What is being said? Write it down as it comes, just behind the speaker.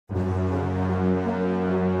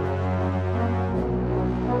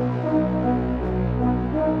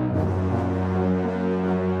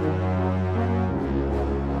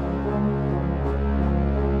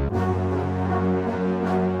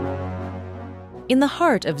In the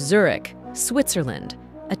heart of Zurich, Switzerland,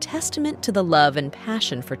 a testament to the love and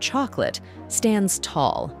passion for chocolate stands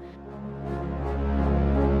tall.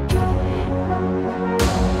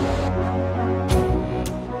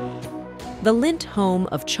 The Lindt Home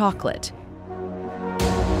of Chocolate.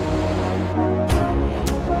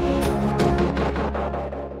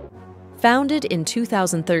 Founded in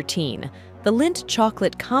 2013, the Lindt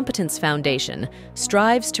Chocolate Competence Foundation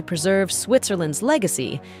strives to preserve Switzerland's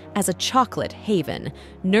legacy as a chocolate haven,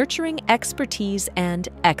 nurturing expertise and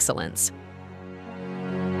excellence.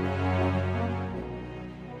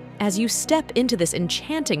 As you step into this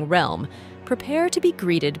enchanting realm, prepare to be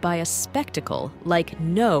greeted by a spectacle like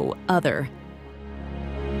no other.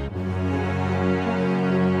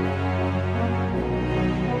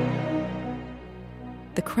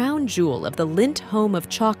 The crown jewel of the Lindt Home of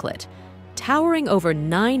Chocolate, towering over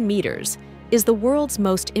 9 meters, is the world's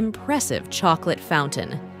most impressive chocolate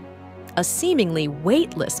fountain. A seemingly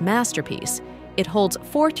weightless masterpiece, it holds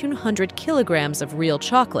 1,400 kilograms of real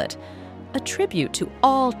chocolate, a tribute to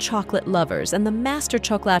all chocolate lovers and the Master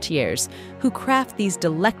Chocolatiers who craft these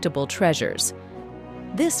delectable treasures.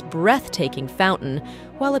 This breathtaking fountain,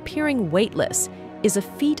 while appearing weightless, is a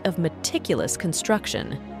feat of meticulous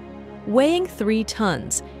construction. Weighing 3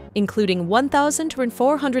 tons, including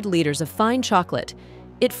 1,400 liters of fine chocolate,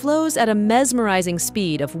 it flows at a mesmerizing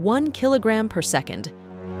speed of 1 kilogram per second.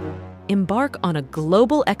 Embark on a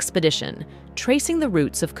global expedition, tracing the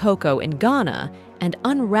roots of cocoa in Ghana and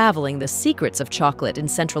unraveling the secrets of chocolate in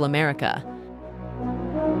Central America.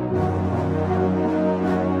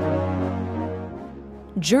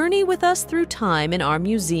 Journey with us through time in our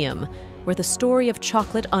museum, where the story of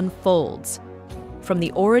chocolate unfolds. From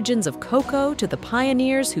the origins of cocoa to the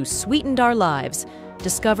pioneers who sweetened our lives,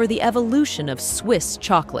 discover the evolution of Swiss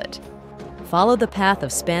chocolate. Follow the path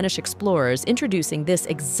of Spanish explorers introducing this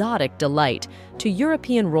exotic delight to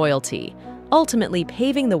European royalty, ultimately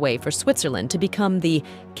paving the way for Switzerland to become the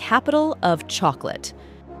capital of chocolate.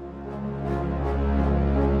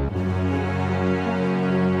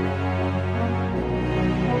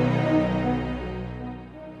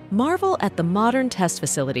 Marvel at the modern test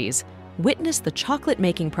facilities, witness the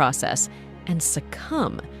chocolate-making process, and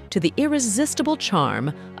succumb to the irresistible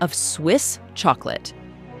charm of Swiss chocolate.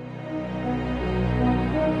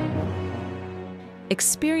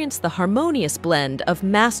 Experience the harmonious blend of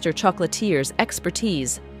Master Chocolatiers'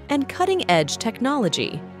 expertise and cutting-edge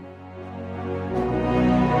technology.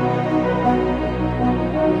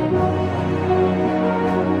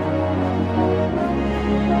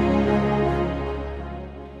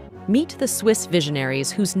 Meet the Swiss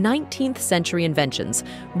visionaries whose 19th century inventions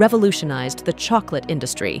revolutionized the chocolate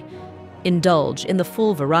industry. Indulge in the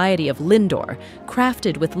full variety of Lindor,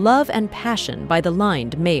 crafted with love and passion by the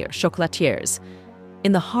Lindt Chocolatiers.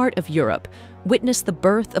 In the heart of Europe, witness the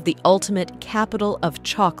birth of the ultimate capital of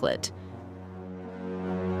chocolate.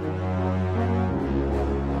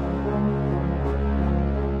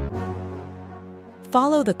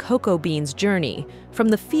 Follow the cocoa bean's journey from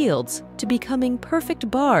the fields to becoming perfect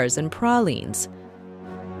bars and pralines.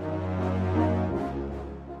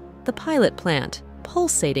 The pilot plant,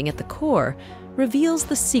 pulsating at the core, reveals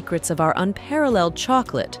the secrets of our unparalleled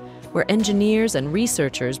chocolate, where engineers and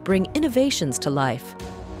researchers bring innovations to life.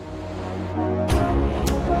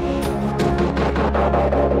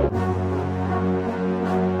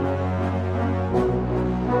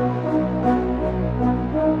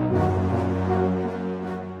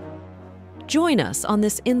 Join us on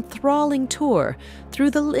this enthralling tour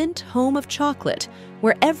through the Lindt Home of Chocolate,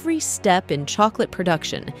 where every step in chocolate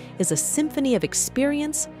production is a symphony of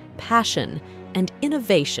experience, passion, and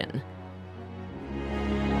innovation.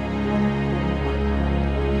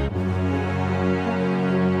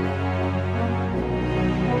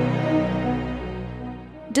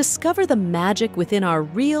 Discover the magic within our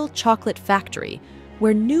real chocolate factory,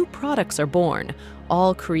 where new products are born,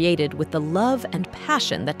 all created with the love and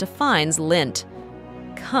passion that defines Lindt.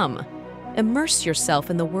 Come, immerse yourself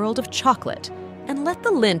in the world of chocolate, and let the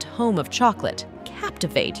Lindt Home of Chocolate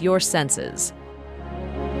captivate your senses.